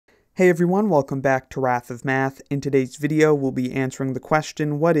Hey everyone, welcome back to Wrath of Math. In today's video, we'll be answering the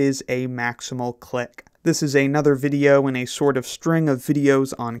question, what is a maximal clique? This is another video in a sort of string of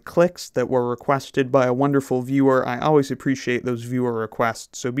videos on cliques that were requested by a wonderful viewer. I always appreciate those viewer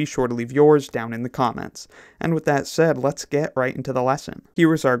requests, so be sure to leave yours down in the comments. And with that said, let's get right into the lesson.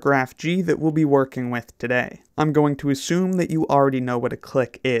 Here is our graph G that we'll be working with today. I'm going to assume that you already know what a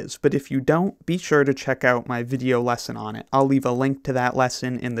clique is, but if you don't, be sure to check out my video lesson on it. I'll leave a link to that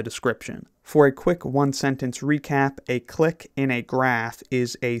lesson in the description. For a quick one-sentence recap, a clique in a graph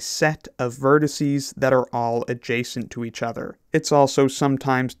is a set of vertices that are all adjacent to each other. It's also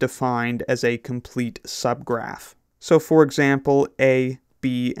sometimes defined as a complete subgraph. So for example, A,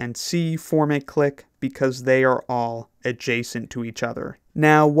 B, and C form a clique because they are all adjacent to each other.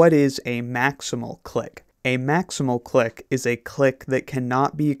 Now, what is a maximal clique? A maximal clique is a clique that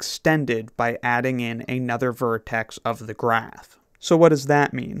cannot be extended by adding in another vertex of the graph. So what does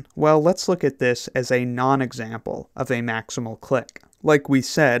that mean? Well, let's look at this as a non-example of a maximal clique. Like we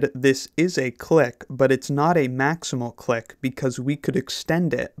said, this is a clique, but it's not a maximal clique because we could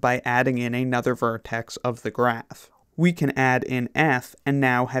extend it by adding in another vertex of the graph. We can add in F and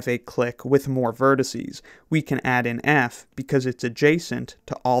now have a clique with more vertices. We can add in F because it's adjacent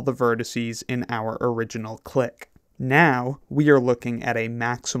to all the vertices in our original clique. Now, we are looking at a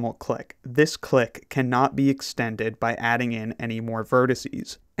maximal clique. This clique cannot be extended by adding in any more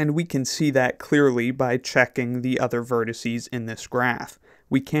vertices. And we can see that clearly by checking the other vertices in this graph.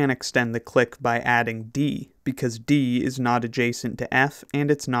 We can't extend the clique by adding D, because D is not adjacent to F and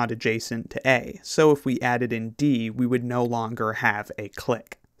it's not adjacent to A. So if we added in D, we would no longer have a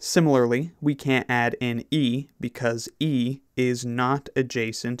clique. Similarly, we can't add in E because E is not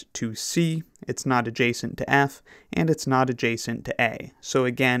adjacent to C, it's not adjacent to F, and it's not adjacent to A. So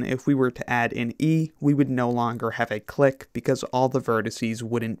again, if we were to add in E, we would no longer have a clique because all the vertices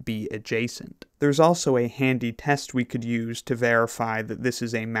wouldn't be adjacent. There's also a handy test we could use to verify that this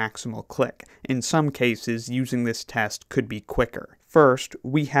is a maximal clique. In some cases, using this test could be quicker. First,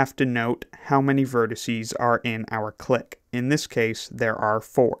 we have to note how many vertices are in our clique. In this case, there are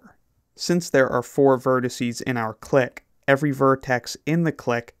 4. Since there are 4 vertices in our clique, every vertex in the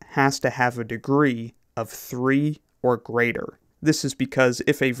clique has to have a degree of 3 or greater. This is because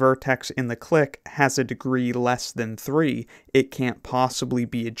if a vertex in the clique has a degree less than 3, it can't possibly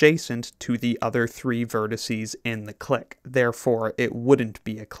be adjacent to the other 3 vertices in the clique. Therefore, it wouldn't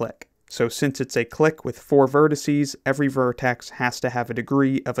be a clique. So since it's a clique with 4 vertices, every vertex has to have a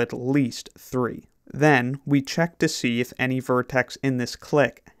degree of at least 3. Then, we check to see if any vertex in this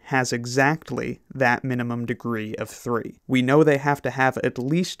clique has exactly that minimum degree of 3. We know they have to have at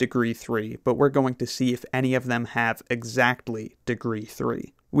least degree 3, but we're going to see if any of them have exactly degree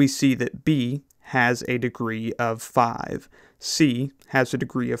 3. We see that B has a degree of 5, C has a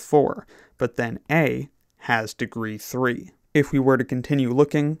degree of 4, but then A has degree 3. If we were to continue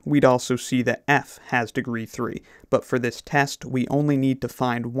looking, we'd also see that F has degree 3, but for this test, we only need to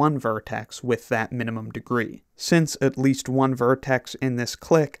find one vertex with that minimum degree. Since at least one vertex in this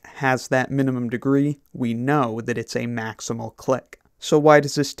clique has that minimum degree, we know that it's a maximal clique. So why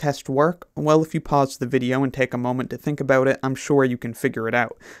does this test work? Well, if you pause the video and take a moment to think about it, I'm sure you can figure it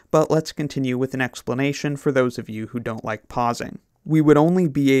out. But let's continue with an explanation for those of you who don't like pausing. We would only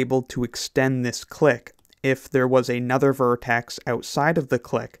be able to extend this clique if there was another vertex outside of the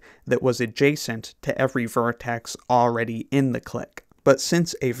clique that was adjacent to every vertex already in the clique. But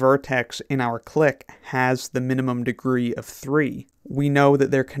since a vertex in our clique has the minimum degree of 3, we know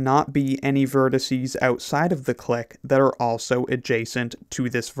that there cannot be any vertices outside of the clique that are also adjacent to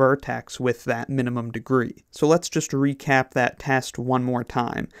this vertex with that minimum degree. So let's just recap that test one more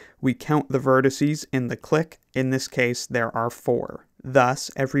time. We count the vertices in the clique. In this case, there are 4. Thus,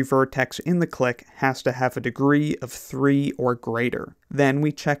 every vertex in the clique has to have a degree of 3 or greater. Then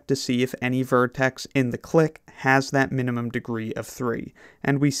we check to see if any vertex in the clique has that minimum degree of 3,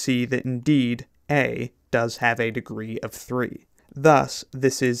 and we see that indeed A does have a degree of 3. Thus,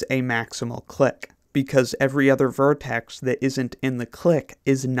 this is a maximal clique, because every other vertex that isn't in the clique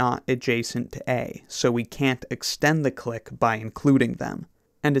is not adjacent to A, so we can't extend the clique by including them.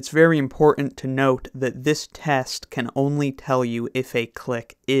 And it's very important to note that this test can only tell you if a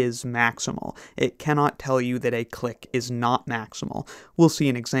clique is maximal. It cannot tell you that a clique is not maximal. We'll see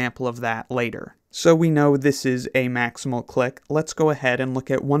an example of that later. So we know this is a maximal clique. Let's go ahead and look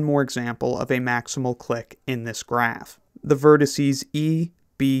at one more example of a maximal clique in this graph. The vertices E,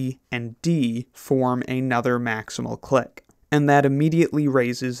 B, and D form another maximal clique. And that immediately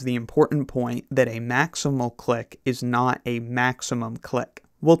raises the important point that a maximal clique is not a maximum clique.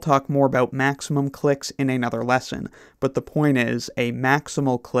 We'll talk more about maximum cliques in another lesson, but the point is, a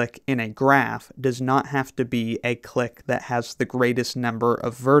maximal clique in a graph does not have to be a clique that has the greatest number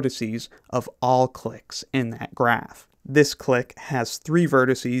of vertices of all cliques in that graph. This clique has 3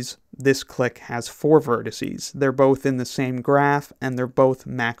 vertices, this clique has 4 vertices. They're both in the same graph, and they're both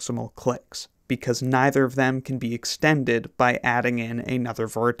maximal cliques, because neither of them can be extended by adding in another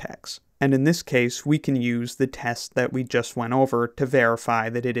vertex. And in this case, we can use the test that we just went over to verify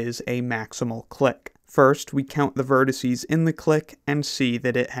that it is a maximal clique. First, we count the vertices in the clique and see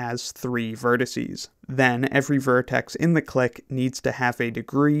that it has 3 vertices. Then, every vertex in the clique needs to have a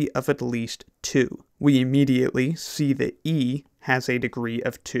degree of at least 2. We immediately see that E has a degree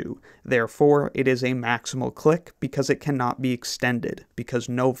of 2. Therefore, it is a maximal clique because it cannot be extended, because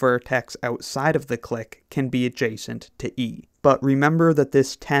no vertex outside of the clique can be adjacent to E. But remember that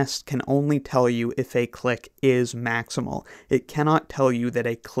this test can only tell you if a clique is maximal. It cannot tell you that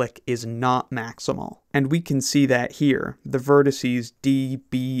a clique is not maximal. And we can see that here. The vertices D,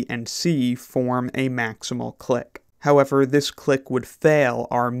 B, and C form a maximal clique. However, this clique would fail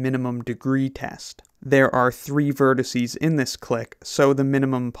our minimum degree test. There are 3 vertices in this clique, so the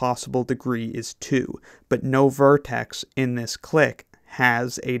minimum possible degree is 2, but no vertex in this clique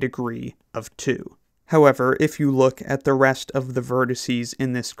has a degree of 2. However, if you look at the rest of the vertices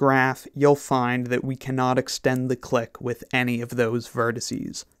in this graph, you'll find that we cannot extend the clique with any of those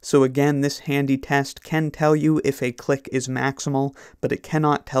vertices. So again, this handy test can tell you if a clique is maximal, but it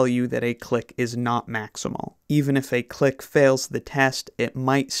cannot tell you that a clique is not maximal. Even if a clique fails the test, it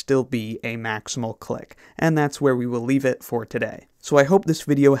might still be a maximal clique, and that's where we will leave it for today. So I hope this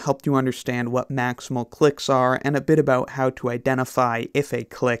video helped you understand what maximal cliques are and a bit about how to identify if a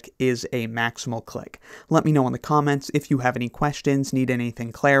clique is a maximal clique. Let me know in the comments if you have any questions, need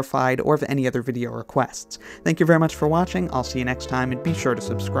anything clarified, or have any other video requests. Thank you very much for watching, I'll see you next time, and be sure to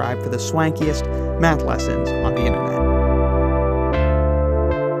subscribe for the swankiest math lessons on the internet.